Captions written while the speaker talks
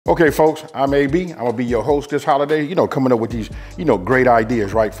Okay, folks, I'm AB. I'm gonna be your host this holiday, coming up with these, great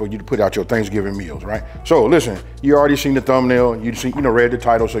ideas, right, for you to put out your Thanksgiving meals, right? So listen, you already seen the thumbnail, you see, read the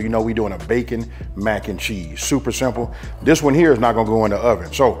title, so we doing a bacon mac and cheese. Super simple. This one here is not gonna go in the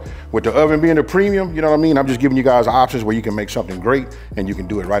oven. So with the oven being a premium, you know what I mean? I'm just giving you guys options where you can make something great and you can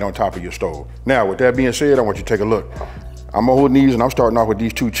do it right on top of your stove. Now, with that being said, I want you to take a look. I'm holding these and I'm starting off with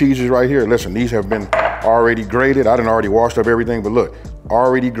these two cheeses right here. Listen, these have been already grated. I done already washed up everything, but look,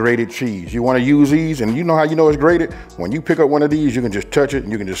 already grated cheese. You wanna use these, and you know how you know it's grated? When you pick up one of these, you can just touch it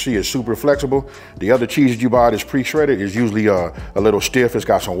and you can just see it's super flexible. The other cheese that you buy that's pre-shredded is usually a little stiff. It's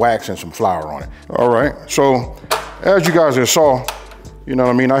got some wax and some flour on it. All right, so as you guys just saw, you know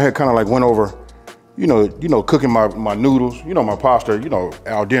what I mean? I had kind of like went over, cooking my noodles, my pasta,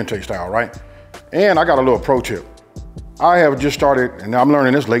 al dente style, right? And I got a little pro tip. I have just started, and I'm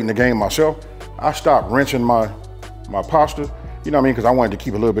learning this late in the game myself. I stopped rinsing my pasta, because I wanted to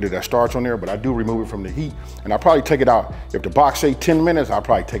keep a little bit of that starch on there, but I do remove it from the heat, and I probably take it out, if the box say 10 minutes, I'll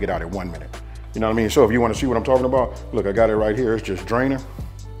probably take it out at 1 minute. You know what I mean? So if you want to see what I'm talking about, look, I got it right here. It's just draining,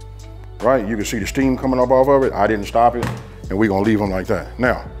 right? You can see the steam coming up off of it. I didn't stop it, and we're gonna leave them like that.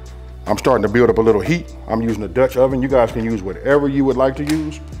 Now, I'm starting to build up a little heat. I'm using a Dutch oven. You guys can use whatever you would like to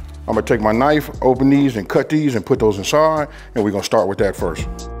use. I'm gonna take my knife, open these and cut these and put those inside, and we're gonna start with that first.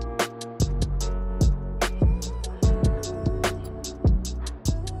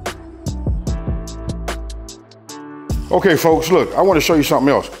 Okay, folks, look, I wanna show you something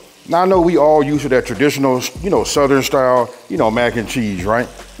else. Now, I know we all used to that traditional, Southern style, mac and cheese, right?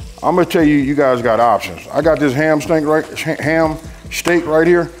 I'm gonna tell you, you guys got options. I got this ham steak right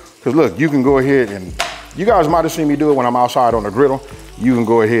here, because look, you can go ahead and, you guys might have seen me do it when I'm outside on the griddle. You can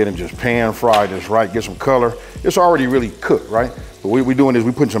go ahead and just pan fry this, right? Get some color. It's already really cooked, right? But what we're doing is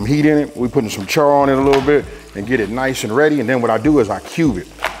we putting some heat in it, we putting some char on it a little bit and get it nice and ready. And then what I do is I cube it,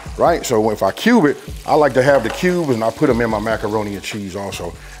 right? So if I cube it, I like to have the cubes and I put them in my macaroni and cheese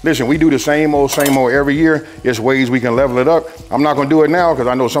also. Listen, we do the same old every year. There's ways we can level it up. I'm not gonna do it now because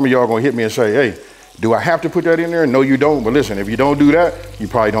I know some of y'all gonna hit me and say, hey, do I have to put that in there? No, you don't. But listen, if you don't do that, you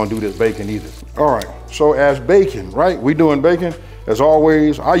probably don't do this bacon either. All right, so as bacon, right? We doing bacon. As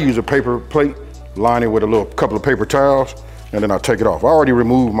always, I use a paper plate, line it with a couple of paper towels, and then I take it off. I already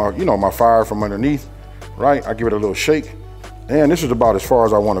removed my, my fire from underneath, right? I give it a little shake, and this is about as far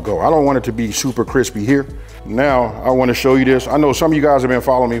as I want to go. I don't want it to be super crispy here. Now, I want to show you this. I know some of you guys have been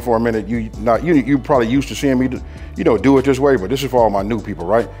following me for a minute. You probably used to seeing me, do it this way, but this is for all my new people,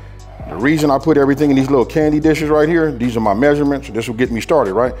 right? The reason I put everything in these little candy dishes right here, these are my measurements. This will get me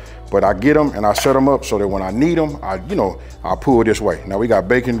started, right? But I get them and I set them up so that when I need them, I pull it this way. Now we got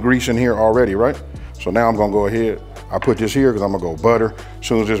bacon grease in here already, right? So now I'm gonna go ahead. I put this here because I'm gonna go butter. As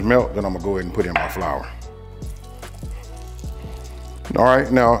soon as this melt, then I'm gonna go ahead and put in my flour. All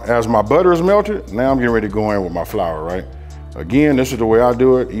right, now as my butter is melted, now I'm getting ready to go in with my flour, right? Again, this is the way I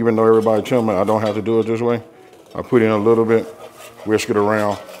do it, even though everybody tell me I don't have to do it this way. I put in a little bit, whisk it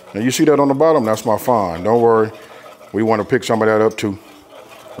around. Now you see that on the bottom? That's my fine. Don't worry. We want to pick some of that up too,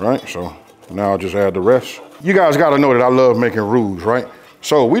 right? So now I'll just add the rest. You guys got to know that I love making roux, right?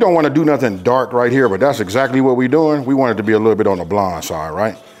 So we don't want to do nothing dark right here, but that's exactly what we're doing. We want it to be a little bit on the blonde side,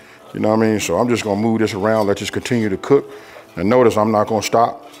 right? You know what I mean? So I'm just going to move this around, let this continue to cook. And notice I'm not going to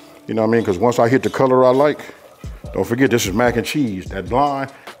stop, you know what I mean? Because once I hit the color I like, don't forget this is mac and cheese. That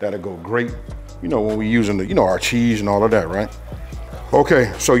blonde, that'll go great, when we're using the, our cheese and all of that, right?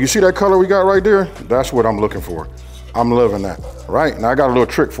 Okay, so you see that color we got right there? That's what I'm looking for. I'm loving that, right? Now I got a little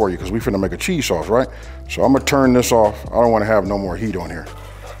trick for you because we finna make a cheese sauce, right? So I'm gonna turn this off. I don't wanna have no more heat on here,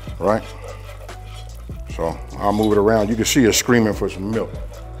 right? So I'll move it around. You can see it screaming for some milk,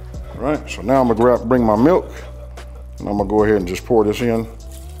 right? So now I'm gonna bring my milk and I'm gonna go ahead and just pour this in.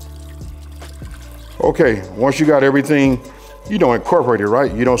 Okay, once you got everything, incorporated,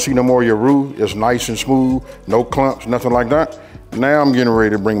 right? You don't see no more of your roux. It's nice and smooth, no clumps, nothing like that. Now I'm getting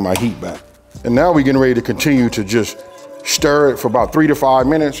ready to bring my heat back. And now we're getting ready to continue to just stir it for about 3 to 5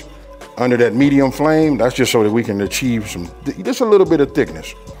 minutes under that medium flame. That's just so that we can achieve just a little bit of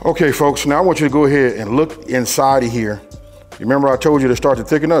thickness. Okay, folks, now I want you to go ahead and look inside of here. Remember I told you to start to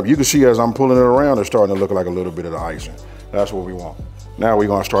thicken up? You can see as I'm pulling it around, it's starting to look like a little bit of the icing. That's what we want. Now we're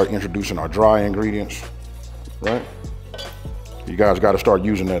gonna start introducing our dry ingredients, right? You guys gotta start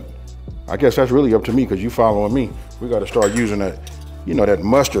using that. I guess that's really up to me because you following me. We got to start using that, that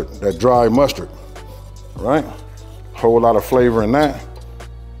mustard, that dry mustard, right? Whole lot of flavor in that.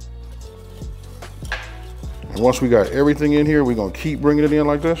 And once we got everything in here, we're going to keep bringing it in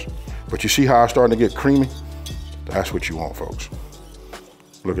like this. But you see how it's starting to get creamy? That's what you want, folks.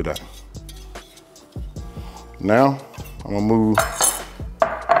 Look at that. Now, I'm going to move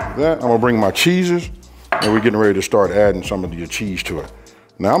that, I'm gonna bring my cheeses, and we're getting ready to start adding some of the cheese to it.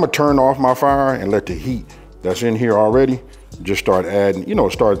 Now I'm gonna turn off my fire and let the heat that's in here already just start adding,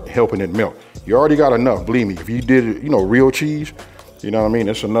 start helping it melt. You already got enough, believe me. If you did, real cheese, you know what I mean?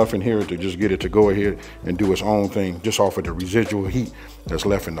 It's enough in here to just get it to go ahead and do its own thing just off of the residual heat that's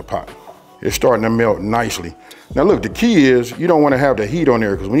left in the pot. It's starting to melt nicely. Now look, the key is you don't want to have the heat on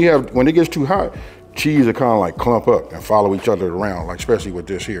there, because when it gets too hot, cheese will kind of like clump up and follow each other around, like especially with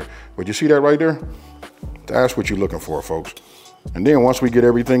this here. But you see that right there? That's what you're looking for, folks. And then once we get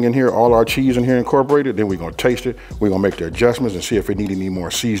everything in here, all our cheese in here incorporated, then we're gonna taste it. We're gonna make the adjustments and see if it needs any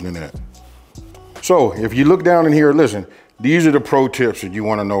more seasoning in it. So if you look down in here, listen, these are the pro tips that you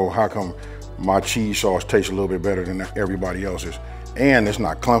wanna know how come my cheese sauce tastes a little bit better than everybody else's. And it's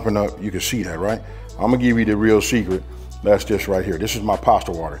not clumping up, you can see that, right? I'm gonna give you the real secret. That's this right here. This is my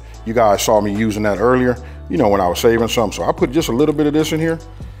pasta water. You guys saw me using that earlier, when I was saving some. So I put just a little bit of this in here,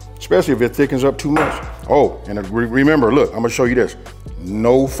 especially if it thickens up too much. Oh, and remember, look, I'm gonna show you this.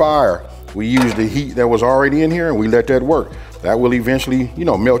 No fire. We use the heat that was already in here and we let that work. That will eventually,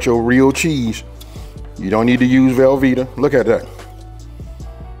 melt your real cheese. You don't need to use Velveeta. Look at that.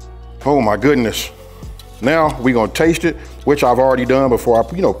 Oh my goodness. Now we're gonna taste it, which I've already done before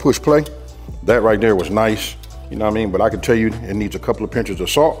I, push play. That right there was nice, you know what I mean? But I can tell you it needs a couple of pinches of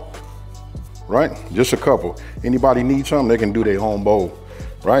salt, right? Just a couple. Anybody needs something, they can do their own bowl,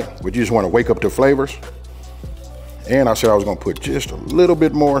 right? But you just wanna wake up the flavors. And I said I was gonna put just a little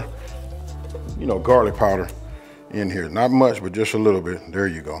bit more, garlic powder in here. Not much, but just a little bit. There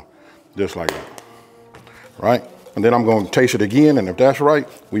you go, just like that, right? And then I'm gonna taste it again, and if that's right,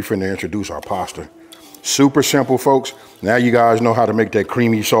 we finna introduce our pasta. Super simple, folks. Now you guys know how to make that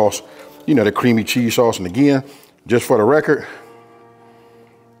creamy sauce, the creamy cheese sauce. And again, just for the record,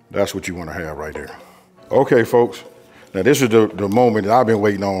 that's what you wanna have right there. Okay, folks. Now this is the moment that I've been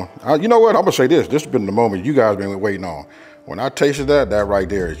waiting on. You know what, I'm gonna say this. This has been the moment you guys been waiting on. When I tasted that right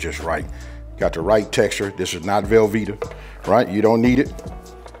there is just right. Got the right texture. This is not Velveeta, right? You don't need it.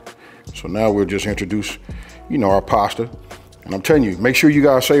 So now we'll just introduce, our pasta. And I'm telling you, make sure you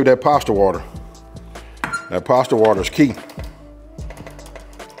guys save that pasta water. That pasta water is key.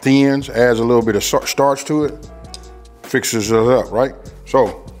 Thins, adds a little bit of starch to it, fixes it up, right?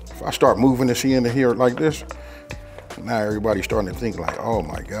 So if I start moving this into here like this, now everybody's starting to think like, oh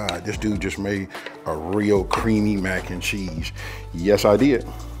my God, this dude just made a real creamy mac and cheese. Yes, I did.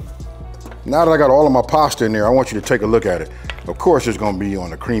 Now that I got all of my pasta in there, I want you to take a look at it. Of course, it's gonna be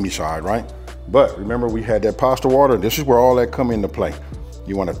on the creamy side, right? But remember, we had that pasta water. This is where all that come into play.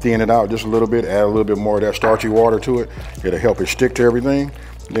 You wanna thin it out just a little bit, add a little bit more of that starchy water to it. It'll help it stick to everything.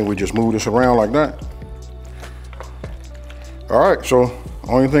 Then we just move this around like that. All right, so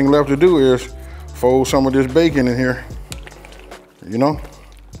only thing left to do is fold some of this bacon in here,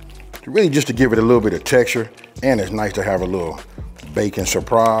 really just to give it a little bit of texture. And it's nice to have a little bacon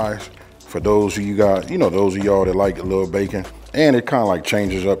surprise for those of you guys, those of y'all that like a little bacon. And it kind of like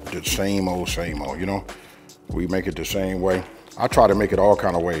changes up the same old, we make it the same way. I try to make it all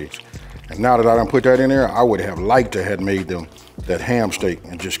kind of ways. And now that I done put that in there, I would have liked to have made that ham steak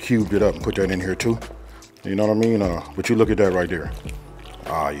and just cubed it up and put that in here too. You know what I mean? But you look at that right there.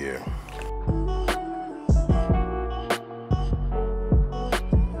 Ah, yeah.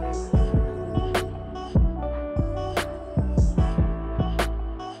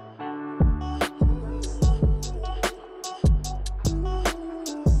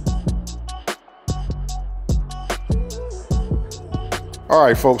 All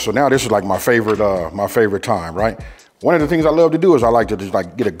right, folks, so now this is like my favorite time, right? One of the things I love to do is I like to just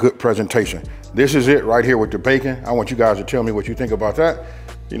like get a good presentation. This is it right here with the bacon. I want you guys to tell me what you think about that.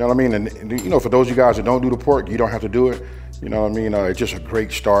 You know what I mean? And for those of you guys that don't do the pork, you don't have to do it. You know what I mean? It's just a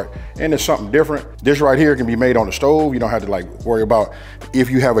great start. And it's something different. This right here can be made on the stove. You don't have to like worry about if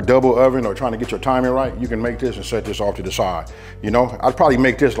you have a double oven or trying to get your timing right, you can make this and set this off to the side. I'd probably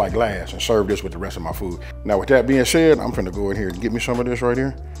make this like last and serve this with the rest of my food. Now with that being said, I'm finna go in here and get me some of this right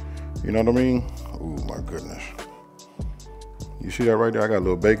here. You know what I mean? Oh my goodness. You see that right there? I got a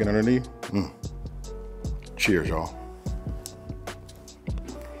little bacon underneath. Cheers, y'all.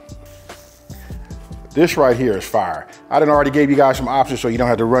 This right here is fire. I done already gave you guys some options so you don't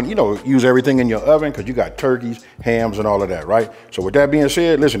have to run, use everything in your oven because you got turkeys, hams, and all of that, right? So with that being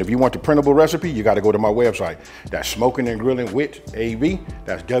said, listen, if you want the printable recipe, you got to go to my website. That's Smokin and Grillin with AV.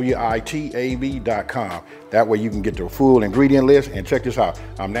 That's WITAV.com. That way you can get the full ingredient list. And check this out.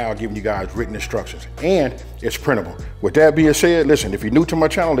 I'm now giving you guys written instructions and it's printable. With that being said, listen, if you're new to my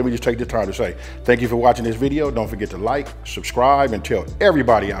channel, let me just take the time to say thank you for watching this video. Don't forget to like, subscribe, and tell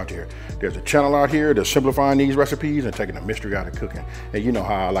everybody out there there's a channel out here to simplifying these recipes and taking the mystery out of cooking. And you know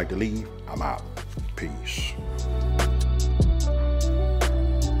how I like to leave. I'm out. Peace.